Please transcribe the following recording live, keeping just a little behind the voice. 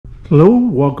Hello,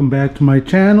 welcome back to my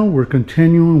channel. We're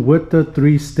continuing with the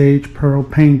 3-stage pearl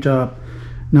paint job.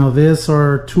 Now these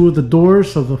are two of the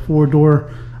doors of the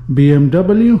 4-door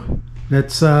BMW.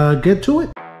 Let's get to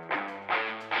it.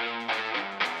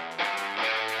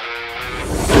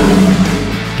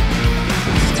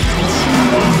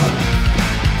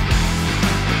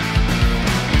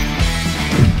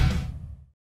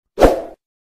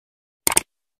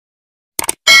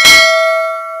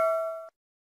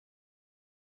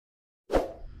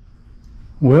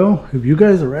 Well, if you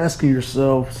guys are asking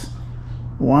yourselves,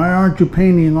 why aren't you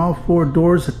painting all 4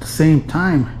 doors at the same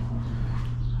time?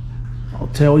 I'll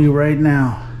tell you right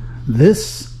now.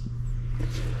 This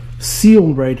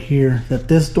seal right here that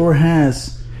this door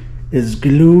has is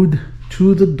glued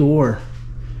to the door.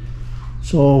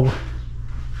 So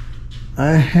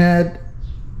I had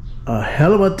a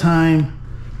hell of a time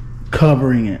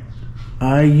covering it.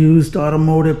 I used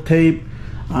automotive tape.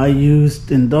 I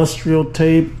used industrial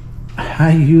tape.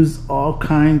 I use all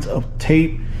kinds of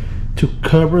tape to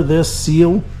cover this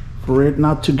seal for it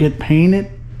not to get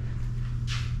painted.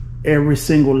 Every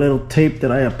single little tape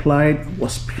that I applied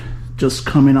was just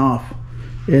coming off.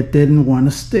 It didn't want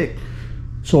to stick.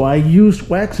 So I used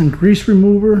wax and grease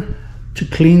remover to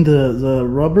clean the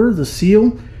rubber, the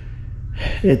seal.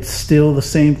 It's still the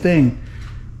same thing.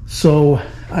 So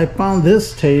I found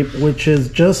this tape, which is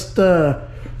just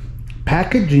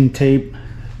packaging tape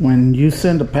when you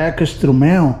send a package through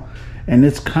mail, and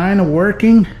it's kind of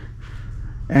working.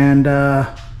 And the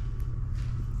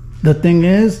thing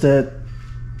is that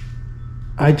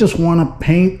I just want to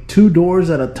paint 2 doors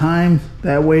at a time.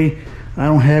 That way I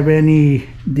don't have any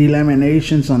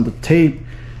delaminations on the tape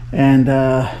and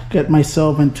get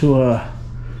myself into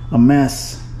a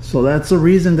mess. So that's the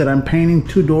reason that I'm painting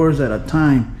 2 doors at a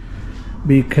time,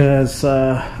 because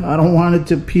I don't want it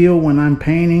to peel when I'm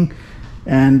painting,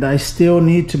 and I still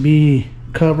need to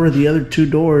cover the other 2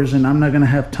 doors, and I'm not gonna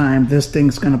have time. This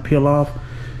thing's gonna peel off.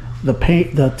 The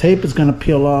tape is gonna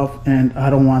peel off, and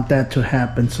I don't want that to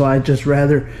happen. So I just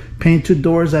rather paint 2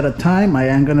 doors at a time. I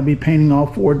am gonna be painting all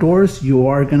 4 doors. You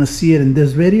are gonna see it in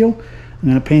this video. I'm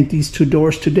gonna paint these 2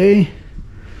 doors today.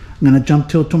 I'm gonna jump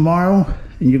till tomorrow,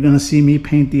 and you're gonna see me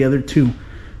paint the other 2.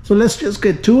 So let's just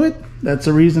get to it. That's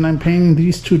the reason I'm painting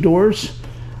these 2 doors.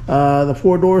 The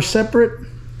 4 doors separate.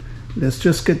 Let's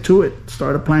just get to it.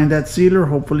 Start applying that sealer.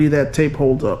 Hopefully that tape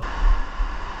holds up.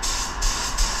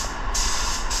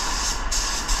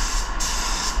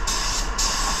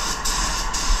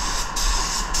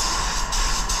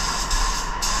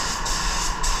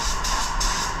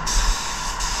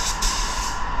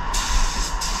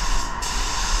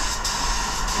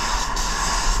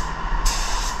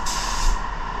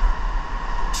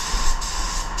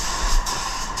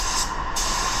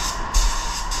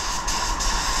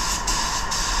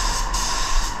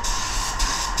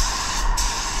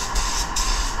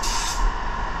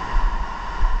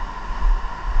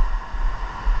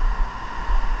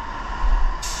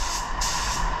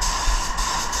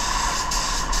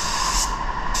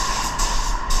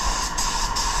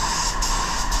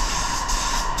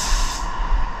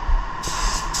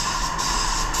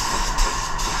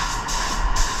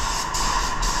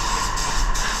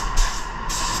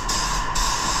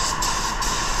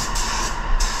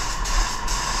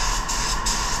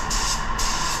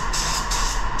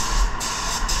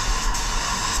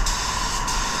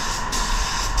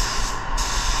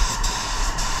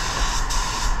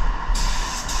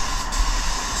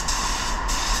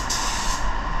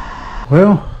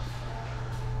 Well,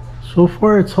 so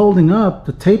far it's holding up.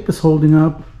 The tape is holding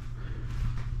up.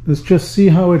 Let's just see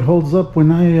how it holds up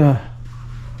when I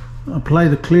apply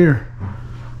the clear.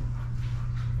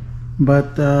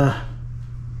 But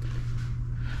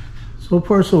so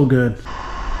far so good.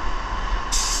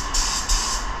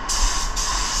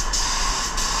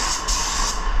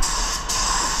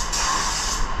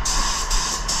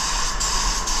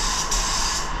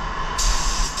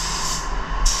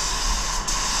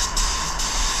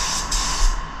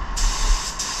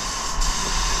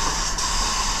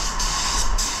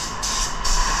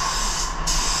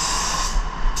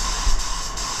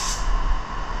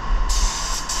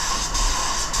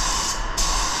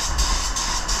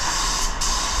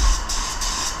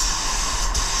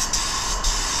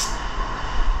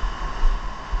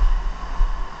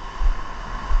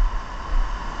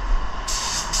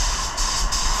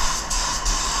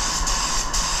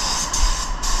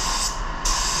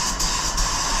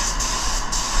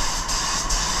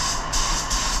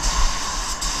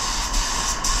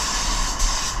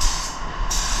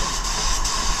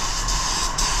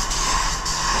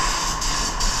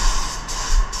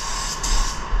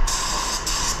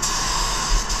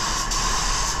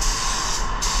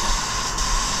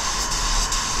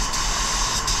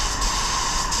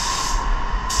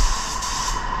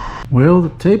 Well, the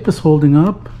tape is holding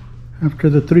up after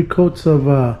the 3 coats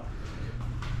of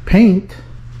paint.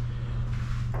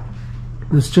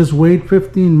 Let's just wait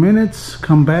 15 minutes,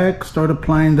 come back, start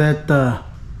applying that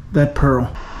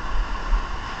pearl.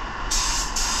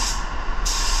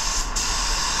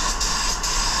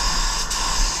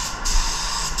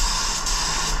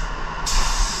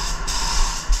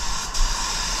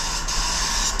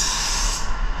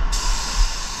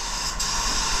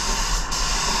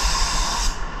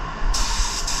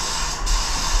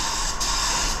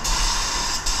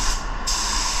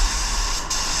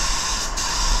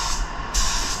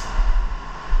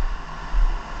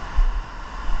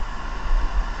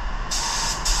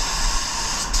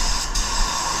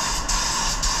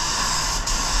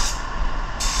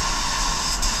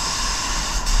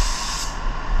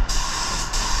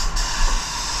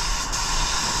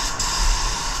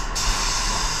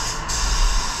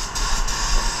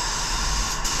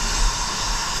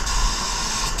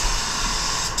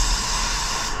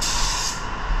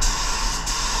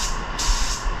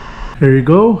 There you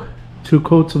go, 2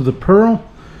 coats of the pearl.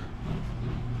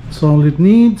 That's all it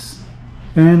needs,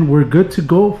 and we're good to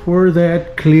go for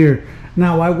that clear.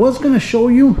 Now, I was going to show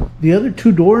you the other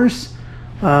 2 doors,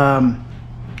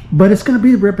 but it's going to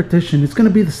be repetition. It's going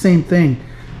to be the same thing.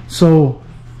 So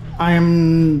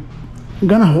I'm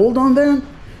going to hold on that.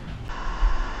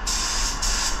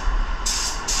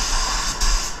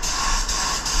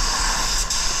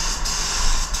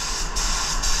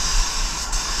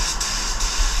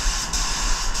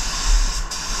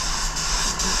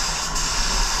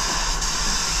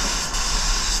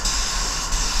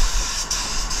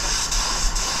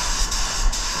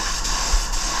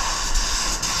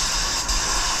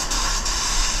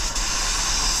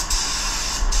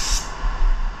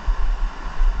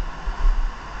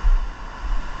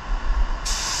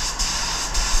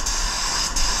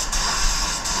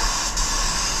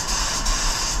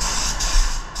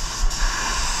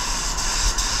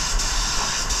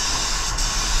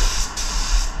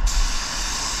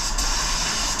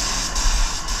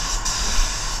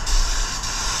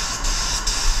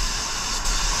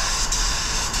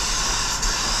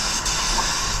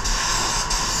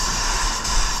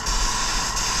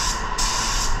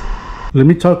 Let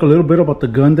me talk a little bit about the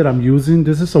gun that I'm using.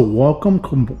 This is a Wacom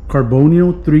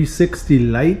Carbonio 360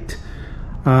 Lite,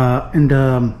 and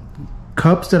the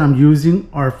cups that I'm using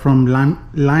are from Lime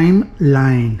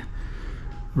Line,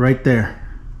 right there.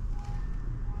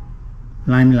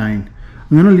 Lime Line.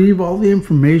 I'm gonna leave all the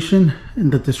information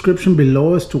in the description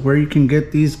below as to where you can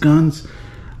get these guns.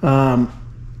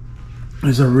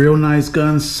 These are real nice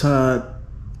guns to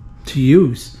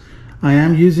use. I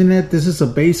am using it. This is a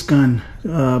base gun,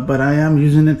 but I am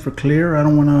using it for clear. I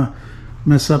don't want to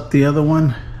mess up the other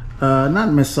one. Not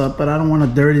mess up, but I don't want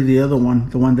to dirty the other one,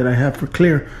 the one that I have for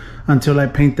clear, until I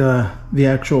paint the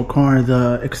actual car,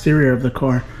 the exterior of the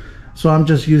car. So I'm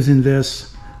just using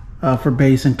this for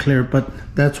base and clear, but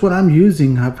that's what I'm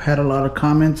using. I've had a lot of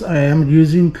comments. I am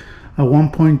using a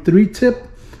 1.3 tip.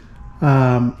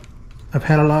 I've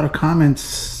had a lot of comments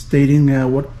stating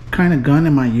what kind of gun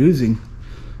am I using.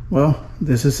 Well,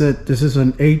 this is it. This is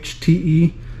an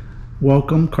HTE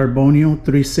Wacom Carbonio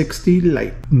 360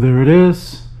 Lite. There it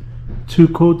is. 2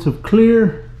 coats of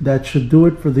clear. That should do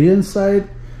it for the inside.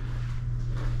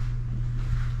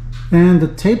 And the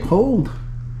tape hold.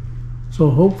 So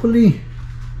hopefully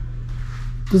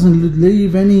it doesn't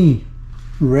leave any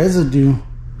residue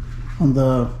on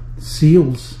the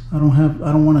seals. I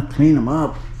don't want to clean them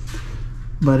up.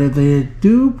 But if they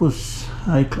do, pues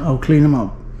I'll clean them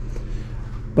up.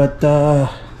 But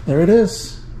there it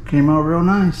is. Came out real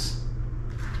nice.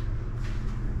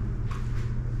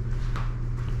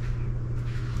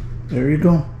 There you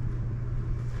go.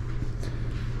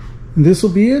 And this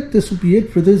will be it. This will be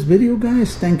it for this video,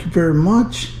 guys. Thank you very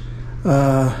much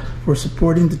for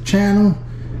supporting the channel.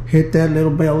 Hit that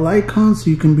little bell icon so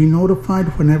you can be notified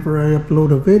whenever I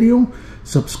upload a video.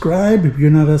 Subscribe if you're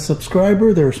not a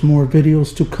subscriber. There's more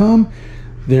videos to come.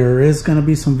 There is going to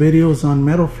be some videos on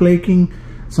metal flaking,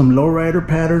 some lowrider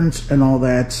patterns and all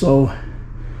that. So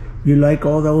if you like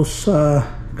all those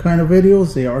kind of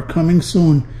videos, they are coming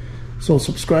soon. So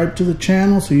subscribe to the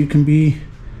channel so you can be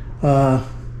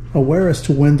aware as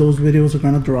to when those videos are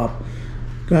going to drop.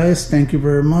 Guys, thank you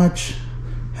very much.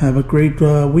 Have a great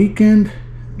weekend.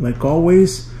 Like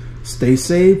always, stay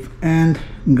safe and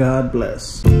God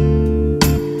bless.